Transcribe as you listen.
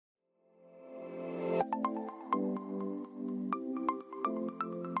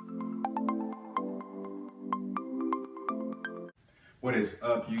What is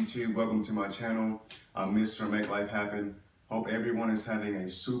up, YouTube? Welcome to my channel. I'm Mr. Make Life Happen. Hope everyone is having a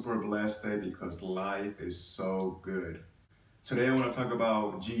super blessed day because life is so good. Today I want to talk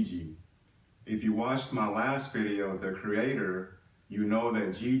about GIGI. If you watched my last video, The Creator, you know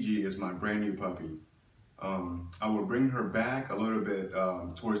that GIGI is my brand new puppy. I will bring her back a little bit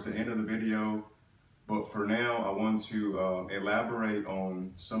towards the end of the video, but for now I want to elaborate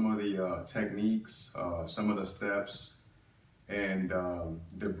on some of the techniques, some of the steps, and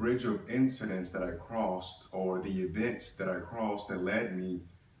the bridge of incidents that I crossed, or the events that I crossed that led me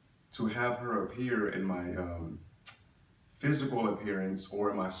to have her appear in my physical appearance,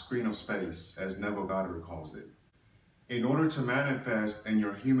 or in my screen of space, as Neville Goddard calls it. In order to manifest in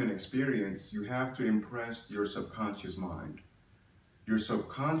your human experience, you have to impress your subconscious mind. Your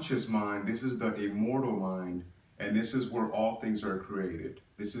subconscious mind, this is the immortal mind, and this is where all things are created.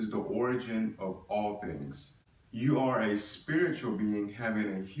 This is the origin of all things. You are a spiritual being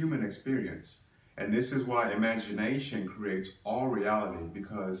having a human experience. And this is why imagination creates all reality,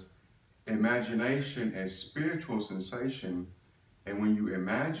 because imagination is spiritual sensation. And when you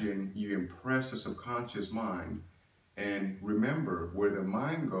imagine, you impress the subconscious mind. And remember, where the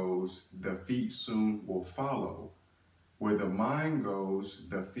mind goes, the feet soon will follow. Where the mind goes,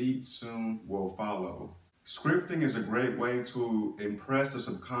 the feet soon will follow. Scripting is a great way to impress the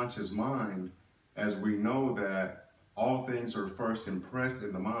subconscious mind, as we know that all things are first impressed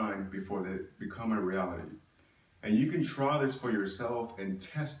in the mind before they become a reality. And you can try this for yourself and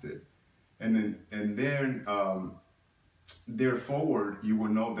test it. And then therefore, you will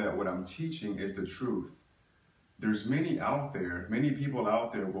know that what I'm teaching is the truth. There's many people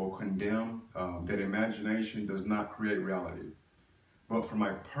out there will condemn that imagination does not create reality. But from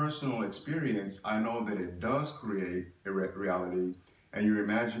my personal experience, I know that it does create a reality, and your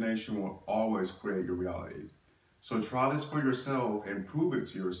imagination will always create your reality. So try this for yourself and prove it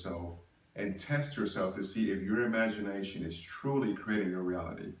to yourself, and test yourself to see if your imagination is truly creating your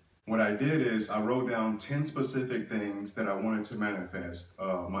reality. What I did is I wrote down 10 specific things that I wanted to manifest,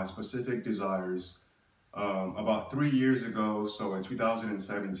 my specific desires, about 3 years ago, so in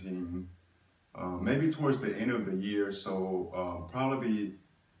 2017, maybe towards the end of the year, so probably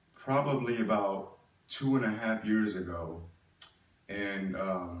about 2.5 years ago. And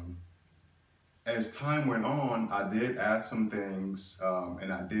as time went on, I did add some things,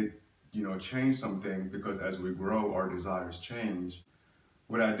 and I did, change some things, because as we grow, our desires change.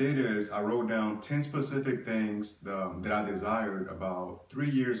 What I did is I wrote down 10 specific things that I desired about 3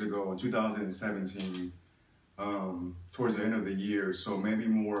 years ago in 2017, towards the end of the year, so maybe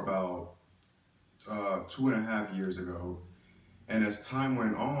more about 2.5 years ago. And as time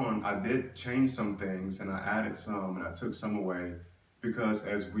went on, I did change some things, and I added some and I took some away, because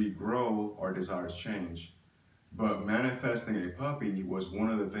as we grow, our desires change. But manifesting a puppy was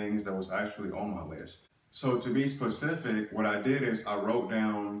one of the things that was actually on my list. So to be specific, what I did is I wrote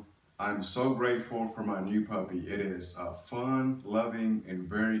down, I'm so grateful for my new puppy. It is fun, loving, and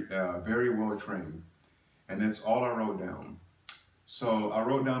very well trained. And that's all I wrote down. So I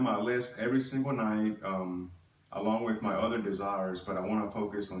wrote down my list every single night, along with my other desires, but I want to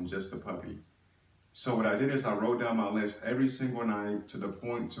focus on just the puppy. So what I did is I wrote down my list every single night, to the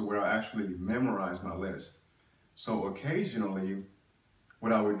point to where I actually memorized my list. So occasionally,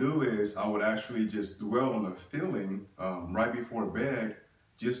 what I would do is I would actually just dwell on the feeling right before bed,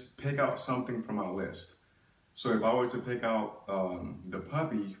 just pick out something from my list. So if I were to pick out the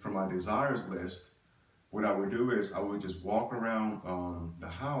puppy from my desires list, what I would do is I would just walk around the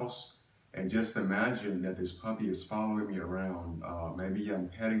house and just imagine that this puppy is following me around. Maybe I'm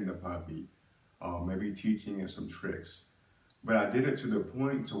petting the puppy, maybe teaching it some tricks. But I did it to the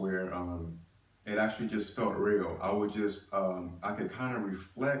point to where it actually just felt real. I would just, I could kind of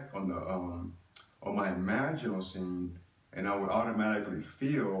reflect on my imaginal scene, and I would automatically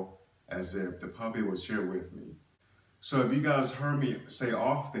feel as if the puppy was here with me. So if you guys heard me say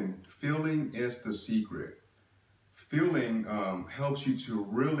often, feeling is the secret. Feeling helps you to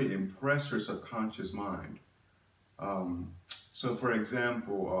really impress your subconscious mind. So for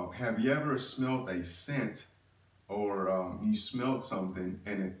example, have you ever smelled a scent, or you smelled something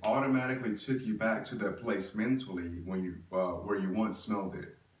and it automatically took you back to that place mentally when you where you once smelled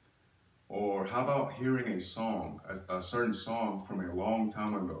it? Or how about hearing a song, a certain song from a long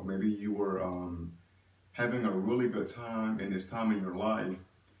time ago? Maybe you were having a really good time in this time in your life,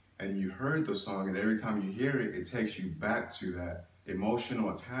 and you heard the song, and every time you hear it, it takes you back to that emotional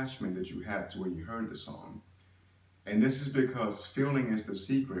attachment that you had to when you heard the song. And this is because feeling is the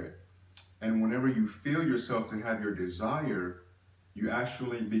secret. And whenever you feel yourself to have your desire, you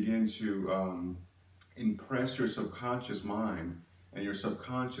actually begin to impress your subconscious mind And your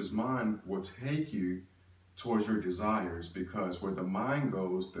subconscious mind will take you towards your desires, because where the mind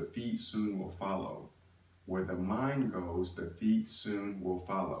goes, the feet soon will follow. Where the mind goes, the feet soon will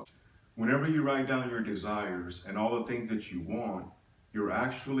follow. Whenever you write down your desires and all the things that you want, you're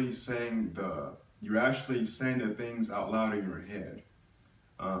actually saying the things out loud in your head.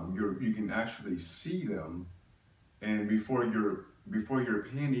 You can actually see them, and before your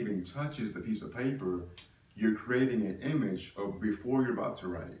pen even touches the piece of paper, you're creating an image of before you're about to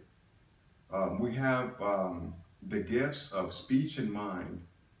write. We have the gifts of speech and mind,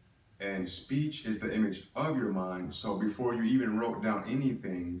 and speech is the image of your mind. So before you even wrote down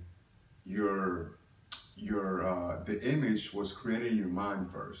anything, the image was created in your mind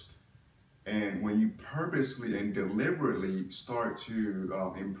first. And when you purposely and deliberately start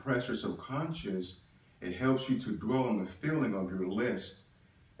to impress your subconscious, it helps you to dwell on the feeling of your list.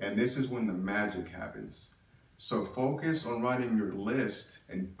 And this is when the magic happens. So focus on writing your list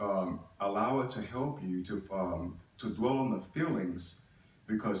and allow it to help you to dwell on the feelings,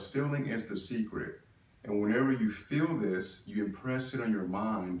 because feeling is the secret. And whenever you feel this, you impress it on your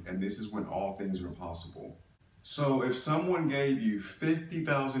mind, and this is when all things are possible. So if someone gave you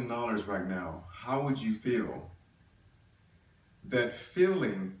 $50,000 right now, how would you feel? That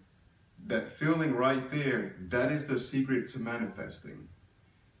feeling right there, that is the secret to manifesting.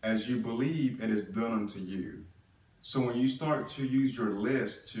 As you believe, it is done unto you. So when you start to use your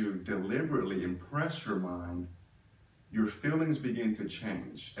list to deliberately impress your mind, your feelings begin to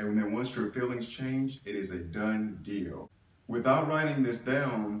change. And then once your feelings change, it is a done deal. Without writing this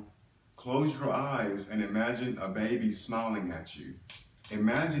down, close your eyes and imagine a baby smiling at you.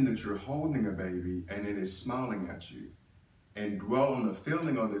 Imagine that you're holding a baby and it is smiling at you. And dwell on the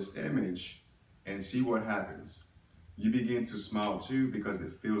feeling of this image and see what happens. You begin to smile too, because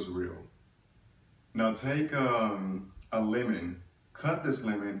it feels real. Now take a lemon, cut this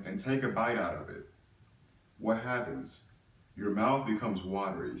lemon and take a bite out of it. What happens? Your mouth becomes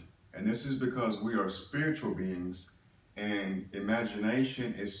watery. And this is because we are spiritual beings, and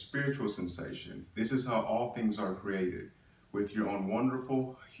imagination is spiritual sensation. This is how all things are created, with your own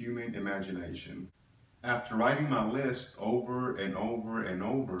wonderful human imagination. After writing my list over and over and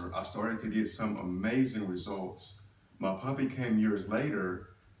over, I started to get some amazing results. My puppy came years later,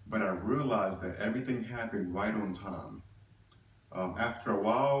 but I realized that everything happened right on time. After a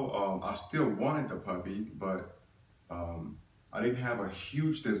while, I still wanted the puppy, but I didn't have a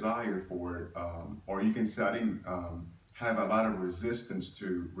huge desire for it, or you can say I didn't have a lot of resistance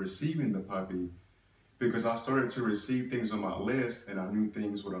to receiving the puppy, because I started to receive things on my list and I knew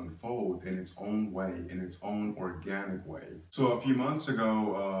things would unfold in its own way, in its own organic way. So a few months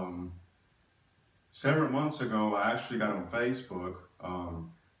ago, several months ago, I actually got on Facebook.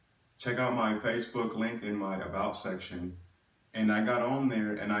 Check out my Facebook link in my About section. And I got on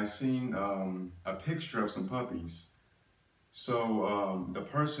there and I seen a picture of some puppies. So the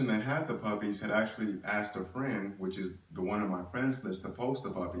person that had the puppies had actually asked a friend, which is the one on my friends list, to post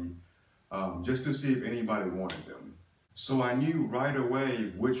a puppy, just to see if anybody wanted them. So I knew right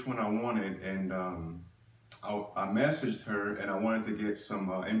away which one I wanted, and I messaged her and I wanted to get some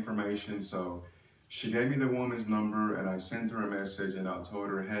information. So she gave me the woman's number and I sent her a message and I told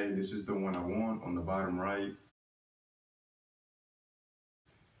her, hey, this is the one I want on the bottom right.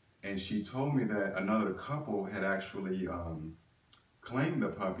 And she told me that another couple had actually claimed the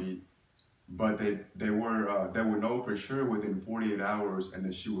puppy, but they would know for sure within 48 hours, and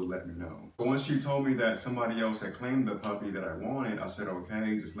then she would let me know. So once she told me that somebody else had claimed the puppy that I wanted, I said,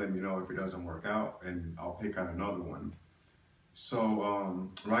 okay, just let me know if it doesn't work out and I'll pick out another one.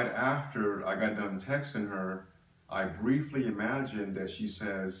 So right after I got done texting her, I briefly imagined that she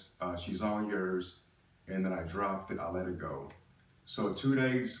says, she's all yours, and then I dropped it, I let it go. So 2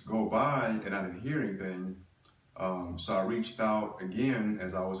 days go by and I didn't hear anything. So I reached out again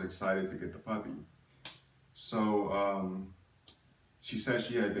as I was excited to get the puppy. So she said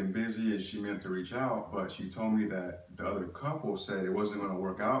she had been busy and she meant to reach out, but she told me that the other couple said it wasn't going to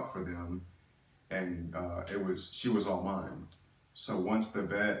work out for them, and she was all mine. So once the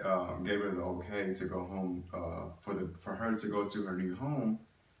vet gave her the okay to go home, for her to go to her new home,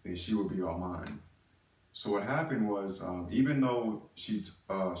 then she would be all mine. So what happened was, even though she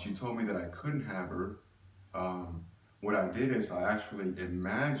told me that I couldn't have her, what I did is I actually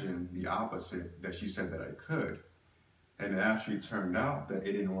imagined the opposite, that she said that I could. And it actually turned out that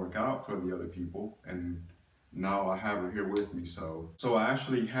it didn't work out for the other people, and now I have her here with me. So I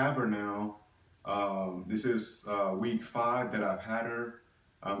actually have her now. This is week 5 that I've had her.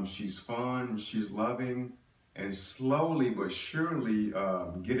 She's fun, she's loving, and slowly but surely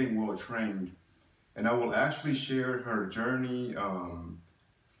getting well trained. And I will actually share her journey,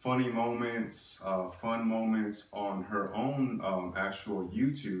 funny moments, fun moments on her own actual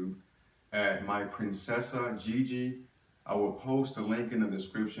YouTube at my Princessa GIGI. I will post a link in the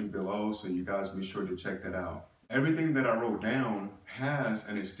description below, so you guys be sure to check that out. Everything that I wrote down has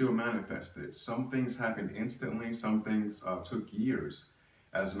and is still manifested. Some things happened instantly, some things took years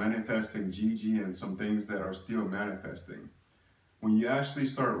as manifesting GIGI, and some things that are still manifesting. When you actually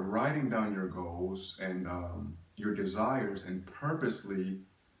start writing down your goals and your desires and purposely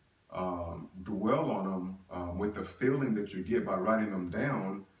dwell on them with the feeling that you get by writing them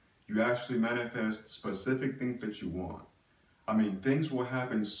down, you actually manifest specific things that you want. I mean, things will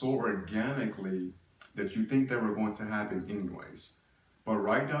happen so organically that you think they were going to happen anyways. But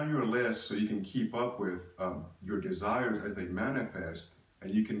write down your list so you can keep up with your desires as they manifest,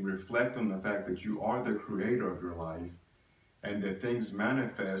 and you can reflect on the fact that you are the creator of your life, and that things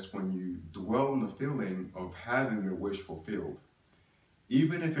manifest when you dwell on the feeling of having your wish fulfilled.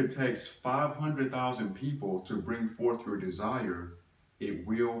 Even if it takes 500,000 people to bring forth your desire, it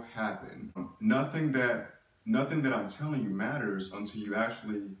will happen. Nothing that I'm telling you matters until you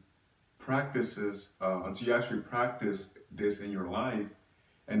actually practice this in your life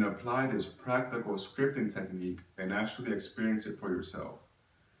and apply this practical scripting technique and actually experience it for yourself.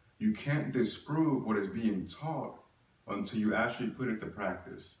 You can't disprove what is being taught until you actually put it to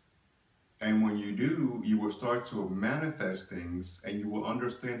practice. And when you do, you will start to manifest things, and you will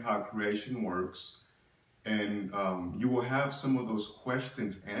understand how creation works, and you will have some of those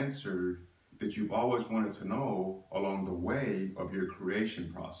questions answered that you've always wanted to know along the way of your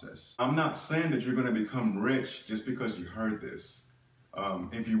creation process. I'm not saying that you're going to become rich just because you heard this.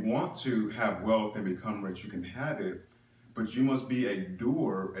 If you want to have wealth and become rich, you can have it, but you must be a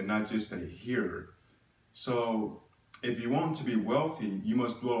doer and not just a hearer. So if you want to be wealthy, you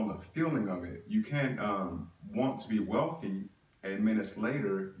must dwell on the feeling of it. You can't want to be wealthy and minutes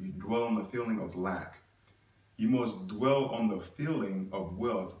later you dwell on the feeling of lack. You must dwell on the feeling of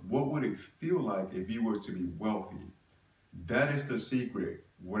wealth. What would it feel like if you were to be wealthy? That is the secret.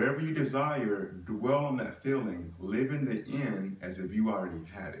 Whatever you desire, dwell on that feeling. Live in the end as if you already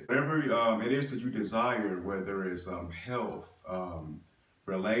had it. Whatever it is that you desire, whether it's health,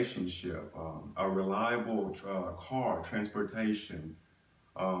 relationship, a reliable car, transportation,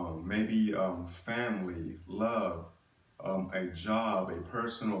 maybe family, love, a job, a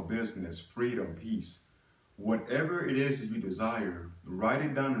personal business, freedom, peace. Whatever it is that you desire, write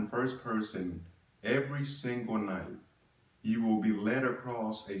it down in first person every single night. You will be led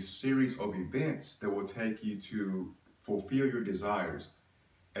across a series of events that will take you to fulfill your desires,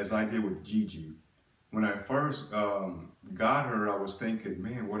 as I did with GIGI. When I first got her, I was thinking,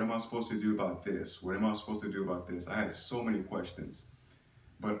 man, what am I supposed to do about this? What am I supposed to do about this? I had so many questions.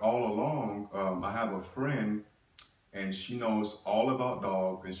 But all along, I have a friend, and she knows all about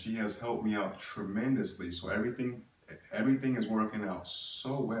dogs, and she has helped me out tremendously. So everything is working out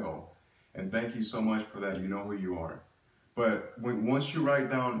so well. And thank you so much for that. You know who you are. But once you write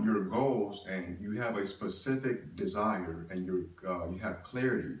down your goals and you have a specific desire and you have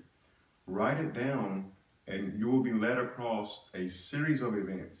clarity, write it down, and you will be led across a series of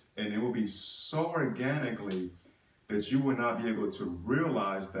events, and it will be so organically that you will not be able to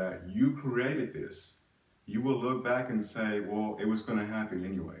realize that you created this. You will look back and say, well, it was going to happen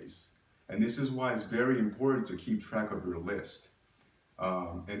anyways. And this is why it's very important to keep track of your list.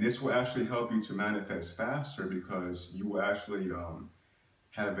 And this will actually help you to manifest faster, because you will actually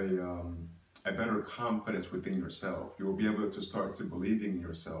have a better confidence within yourself. You will be able to start to believe in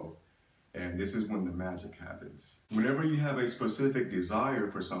yourself. And this is when the magic happens. Whenever you have a specific desire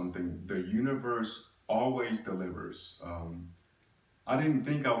for something, the universe always delivers. I didn't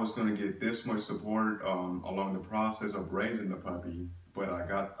think I was going to get this much support along the process of raising the puppy, but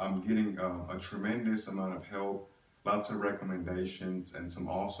I'm getting a tremendous amount of help, lots of recommendations, and some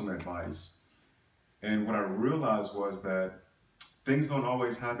awesome advice. And what I realized was that things don't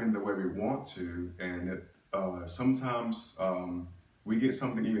always happen the way we want to, and that sometimes we get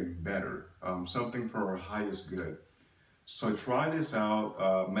something even better, something for our highest good. So try this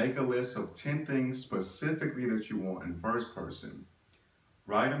out. Make a list of 10 things specifically that you want in first person.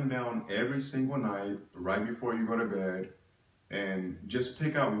 Write them down every single night, right before you go to bed, and just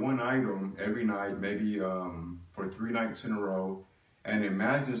pick out one item every night, maybe for 3 nights in a row, and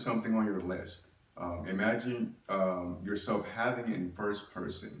imagine something on your list. Imagine yourself having it in first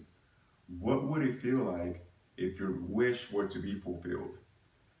person. What would it feel like if your wish were to be fulfilled?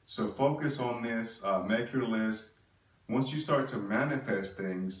 So focus on this, make your list. Once you start to manifest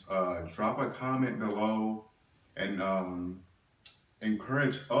things, drop a comment below, and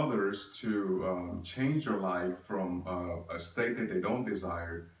encourage others to change their life from a state that they don't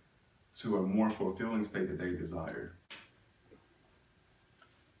desire to a more fulfilling state that they desire.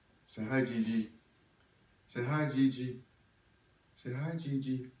 Say hi, Gigi. Say hi, Gigi. Say hi,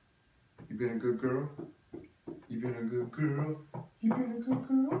 Gigi. You been a good girl? You been a good girl? You been a good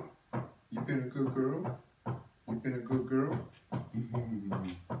girl? You been a good girl? You been a good girl?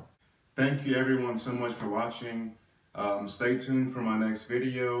 Thank you everyone so much for watching. Stay tuned for my next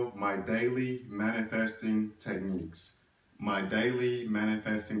video, my daily manifesting techniques. My daily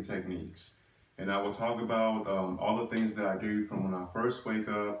manifesting techniques. And I will talk about all the things that I do from when I first wake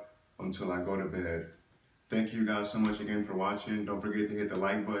up until I go to bed. Thank you guys so much again for watching. Don't forget to hit the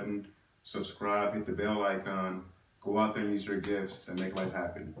like button, subscribe, hit the bell icon, go out there and use your gifts and make life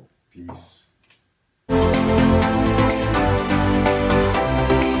happen. Peace.